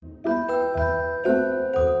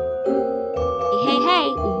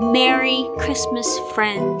Merry Christmas,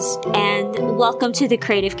 friends, and welcome to the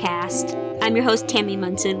Creative Cast. I'm your host, Tammy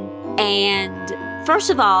Munson, and first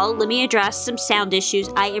of all, let me address some sound issues.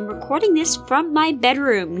 I am recording this from my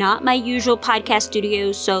bedroom, not my usual podcast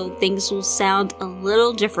studio, so things will sound a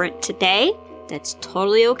little different today. That's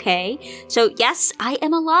totally okay. So yes, I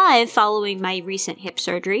am alive following my recent hip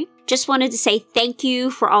surgery. Just wanted to say thank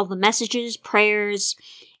you for all the messages, prayers,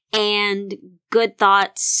 and good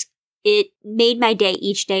thoughts. It made my day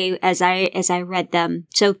each day as I read them.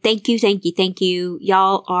 So thank you.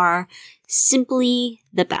 Y'all are simply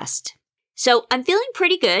the best. So I'm feeling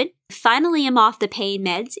pretty good. Finally, I'm off the pain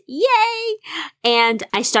meds. Yay! And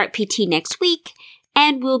I start PT next week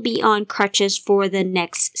and will be on crutches for the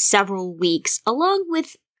next several weeks, along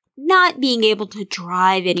with not being able to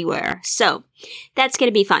drive anywhere. So that's going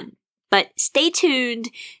to be fun. But stay tuned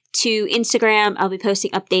to Instagram. I'll be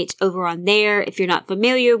posting updates over on there. If you're not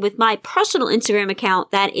familiar with my personal Instagram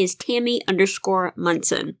account, that is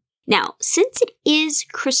Tammy_Munson. Now, since it is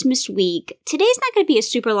Christmas week, today's not going to be a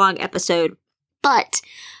super long episode, but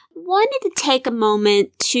wanted to take a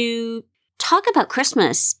moment to talk about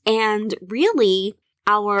Christmas and really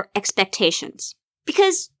our expectations.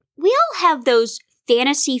 Because we all have those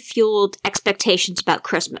fantasy-fueled expectations about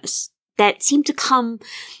Christmas that seem to come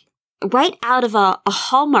right out of a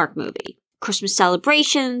Hallmark movie. Christmas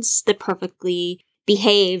celebrations, the perfectly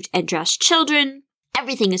behaved and dressed children.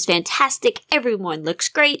 Everything is fantastic. Everyone looks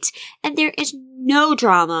great. And there is no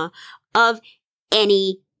drama of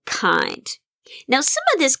any kind. Now, some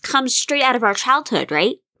of this comes straight out of our childhood,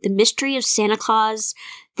 right? The mystery of Santa Claus,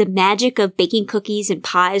 the magic of baking cookies and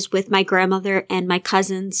pies with my grandmother and my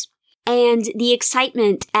cousins, and the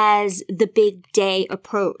excitement as the big day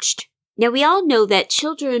approached. Now, we all know that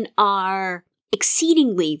children are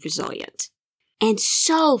exceedingly resilient and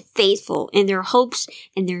so faithful in their hopes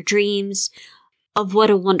and their dreams of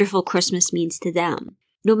what a wonderful Christmas means to them.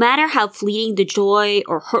 No matter how fleeting the joy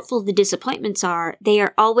or hurtful the disappointments are, they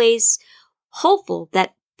are always hopeful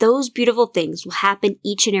that those beautiful things will happen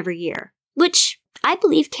each and every year, which I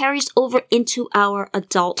believe carries over into our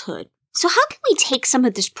adulthood. So how can we take some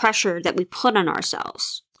of this pressure that we put on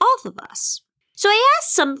ourselves off of us? So I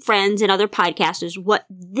asked some friends and other podcasters what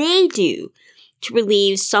they do to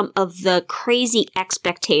relieve some of the crazy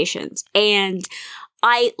expectations. And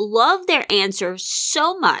I love their answers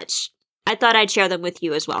so much, I thought I'd share them with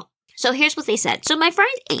you as well. So here's what they said. So my friend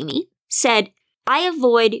Amy said, I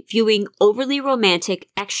avoid viewing overly romantic,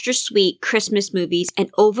 extra sweet Christmas movies and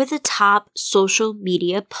over-the-top social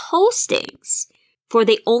media postings, for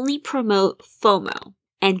they only promote FOMO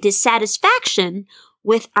and dissatisfaction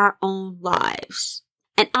with our own lives.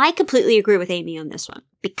 And I completely agree with Amy on this one,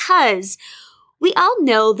 because we all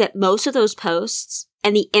know that most of those posts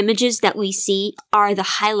and the images that we see are the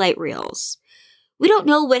highlight reels. We don't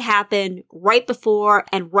know what happened right before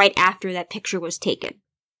and right after that picture was taken.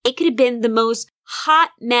 It could have been the most hot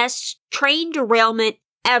mess, train derailment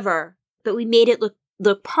ever, but we made it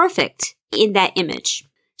look perfect in that image.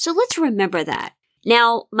 So let's remember that.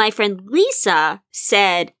 Now, my friend Lisa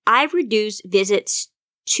said, I've reduced visits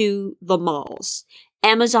to the malls.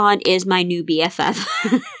 Amazon is my new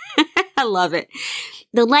BFF. I love it.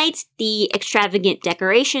 The lights, the extravagant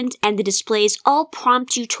decorations, and the displays all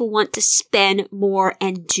prompt you to want to spend more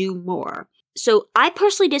and do more. So I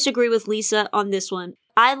personally disagree with Lisa on this one.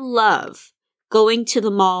 I love going to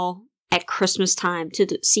the mall at Christmas time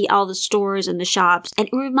to see all the stores and the shops. And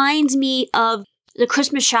it reminds me of the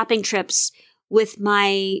Christmas shopping trips with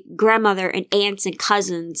my grandmother and aunts and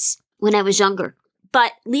cousins when I was younger.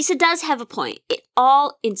 But Lisa does have a point. It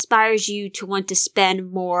all inspires you to want to spend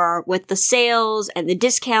more with the sales and the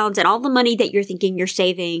discounts and all the money that you're thinking you're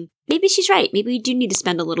saving. Maybe she's right. Maybe we do need to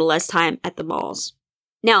spend a little less time at the malls.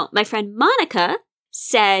 Now, my friend Monica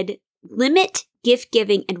said, limit gift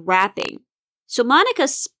giving and wrapping. So Monica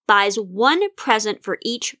buys one present for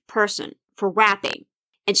each person for wrapping.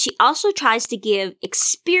 And she also tries to give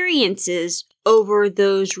experiences over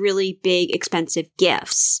those really big, expensive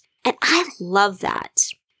gifts. And I love that,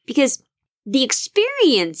 because the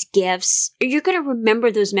experience gifts, you're going to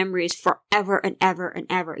remember those memories forever and ever and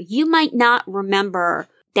ever. You might not remember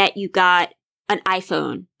that you got an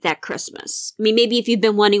iPhone that Christmas. I mean, maybe if you've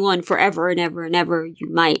been wanting one forever and ever and ever, you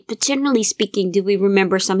might. But generally speaking, do we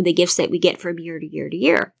remember some of the gifts that we get from year to year to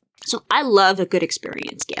year? So I love a good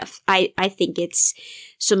experience gift. I think it's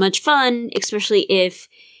so much fun, especially if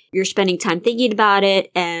you're spending time thinking about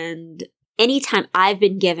it. And anytime I've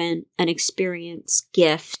been given an experience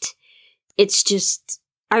gift, it's just,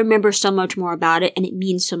 I remember so much more about it and it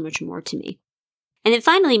means so much more to me. And then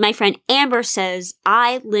finally, my friend Amber says,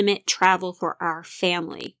 I limit travel for our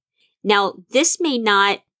family. Now, this may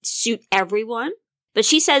not suit everyone. But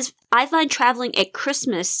she says, I find traveling at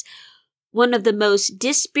Christmas one of the most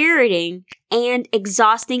dispiriting and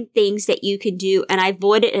exhausting things that you can do, and I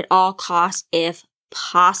avoid it at all costs if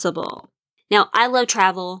possible. Now, I love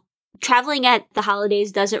travel. Traveling at the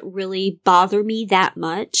holidays doesn't really bother me that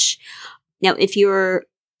much. Now, if you're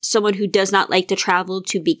someone who does not like to travel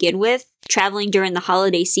to begin with, traveling during the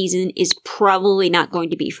holiday season is probably not going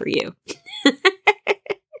to be for you.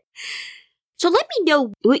 So let me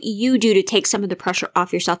know what you do to take some of the pressure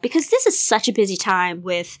off yourself, because this is such a busy time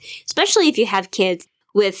with, especially if you have kids,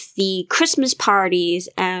 with the Christmas parties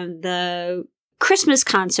and the Christmas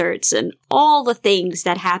concerts and all the things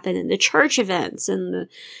that happen in the church events and the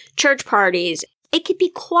church parties. It can be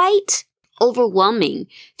quite overwhelming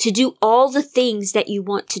to do all the things that you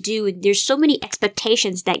want to do. And there's so many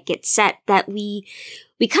expectations that get set that we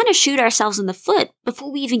kind of shoot ourselves in the foot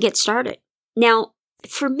before we even get started. Now,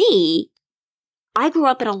 for me, I grew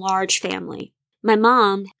up in a large family. My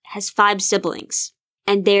mom has 5 siblings,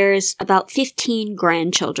 and there's about 15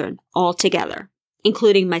 grandchildren altogether,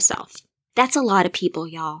 including myself. That's a lot of people,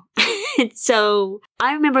 y'all. So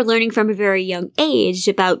I remember learning from a very young age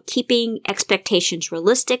about keeping expectations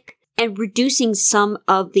realistic and reducing some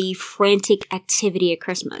of the frantic activity at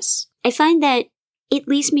Christmas. I find that it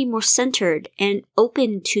leaves me more centered and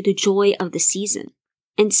open to the joy of the season,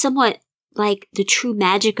 and somewhat like the true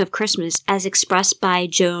magic of Christmas as expressed by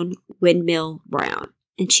Joan Windmill Brown.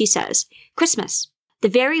 And she says, Christmas, the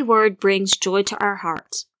very word brings joy to our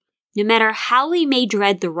hearts. No matter how we may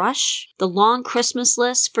dread the rush, the long Christmas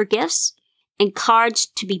list for gifts, and cards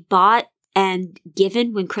to be bought and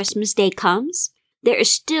given when Christmas Day comes, there is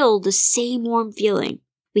still the same warm feeling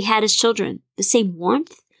we had as children, the same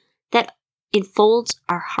warmth that enfolds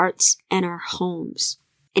our hearts and our homes.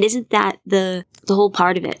 And isn't that the whole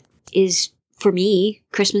part of it? Is, for me,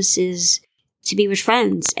 Christmas is to be with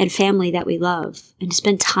friends and family that we love and to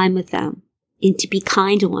spend time with them and to be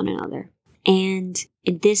kind to one another. And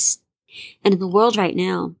in the world right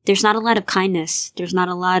now, there's not a lot of kindness. There's not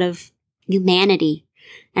a lot of humanity.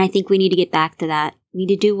 And I think we need to get back to that. We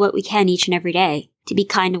need to do what we can each and every day to be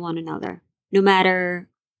kind to one another. No matter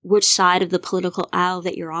which side of the political aisle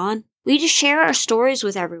that you're on, we need to share our stories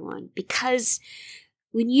with everyone, because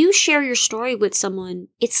when you share your story with someone,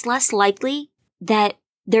 it's less likely that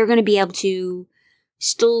they're going to be able to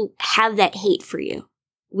still have that hate for you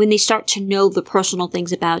when they start to know the personal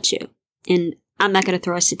things about you. And I'm not going to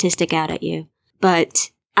throw a statistic out at you,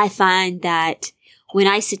 but I find that when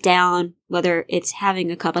I sit down, whether it's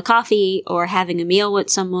having a cup of coffee or having a meal with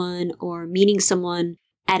someone or meeting someone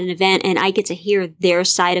at an event, and I get to hear their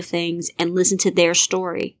side of things and listen to their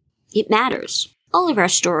story, it matters. All of our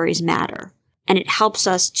stories matter. And it helps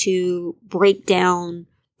us to break down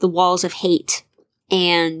the walls of hate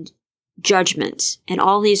and judgment and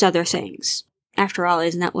all these other things. After all,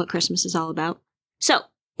 isn't that what Christmas is all about? So,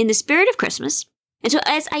 in the spirit of Christmas, and so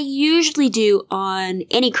as I usually do on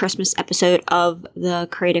any Christmas episode of the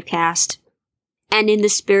Creative Cast, and in the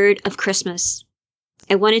spirit of Christmas,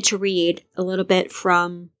 I wanted to read a little bit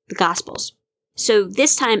from the Gospels. So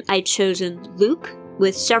this time I've chosen Luke,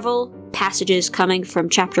 with several passages coming from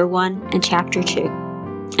chapter 1 and chapter 2.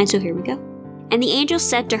 And so here we go. And the angel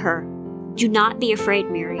said to her, Do not be afraid,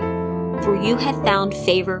 Mary, for you have found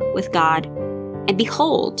favor with God. And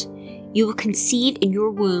behold, you will conceive in your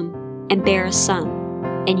womb and bear a son,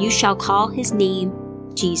 and you shall call his name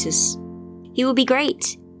Jesus. He will be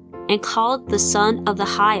great and called the Son of the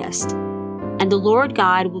Highest. And the Lord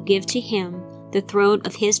God will give to him the throne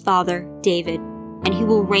of his father David, and he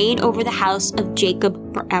will reign over the house of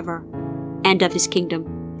Jacob forever, and of his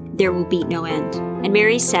kingdom there will be no end. And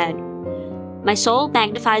Mary said, My soul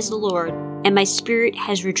magnifies the Lord, and my spirit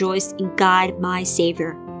has rejoiced in God my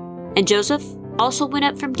Savior. And Joseph also went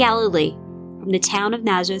up from Galilee, from the town of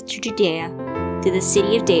Nazareth to Judea, to the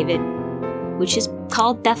city of David, which is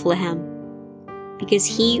called Bethlehem, because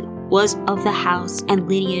he was of the house and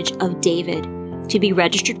lineage of David, to be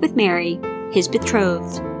registered with Mary, his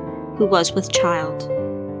betrothed, who was with child.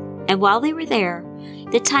 And while they were there,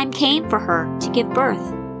 the time came for her to give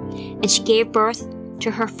birth, and she gave birth to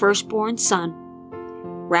her firstborn son,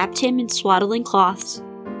 wrapped him in swaddling cloths,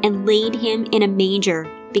 and laid him in a manger,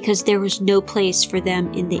 because there was no place for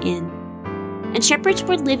them in the inn. And shepherds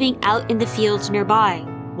were living out in the fields nearby,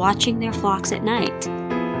 watching their flocks at night.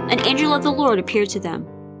 An angel of the Lord appeared to them,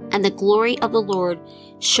 and the glory of the Lord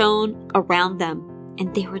shone around them,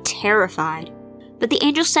 and they were terrified. But the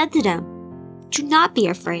angel said to them, Do not be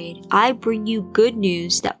afraid. I bring you good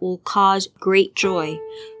news that will cause great joy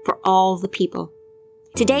for all the people.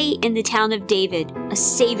 Today in the town of David, a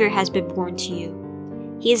Savior has been born to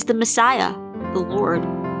you. He is the Messiah, the Lord.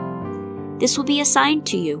 This will be a sign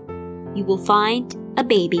to you. You will find a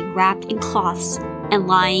baby wrapped in cloths and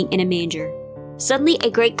lying in a manger." Suddenly a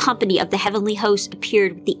great company of the heavenly host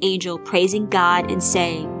appeared with the angel, praising God and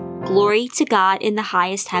saying, "Glory to God in the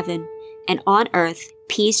highest heaven, and on earth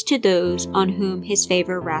peace to those on whom his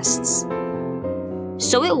favor rests."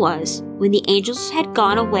 So it was, when the angels had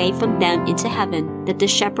gone away from them into heaven, that the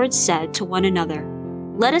shepherds said to one another,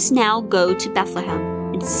 "Let us now go to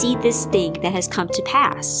Bethlehem and see this thing that has come to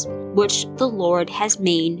pass, which the Lord has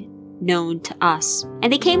made known to us."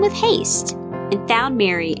 And they came with haste, and found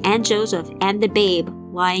Mary and Joseph and the babe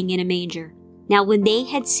lying in a manger. Now when they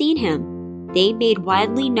had seen him, they made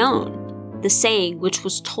widely known the saying which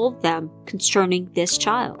was told them concerning this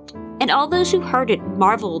child. And all those who heard it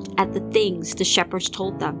marveled at the things the shepherds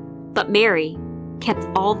told them. But Mary kept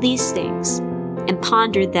all these things and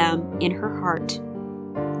pondered them in her heart.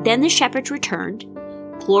 Then the shepherds returned,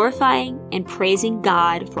 glorifying and praising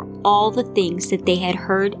God for all the things that they had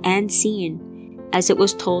heard and seen, as it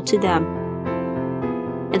was told to them.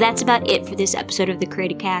 And that's about it for this episode of the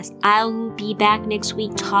Creative Cast. I will be back next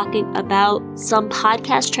week talking about some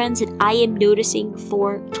podcast trends that I am noticing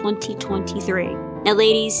for 2023. Now,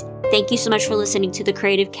 ladies, thank you so much for listening to the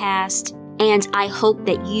Creative Cast, and I hope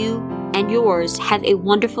that you and yours have a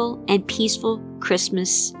wonderful and peaceful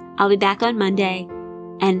Christmas. I'll be back on Monday,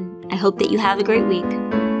 and I hope that you have a great week.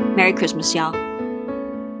 Merry Christmas, y'all.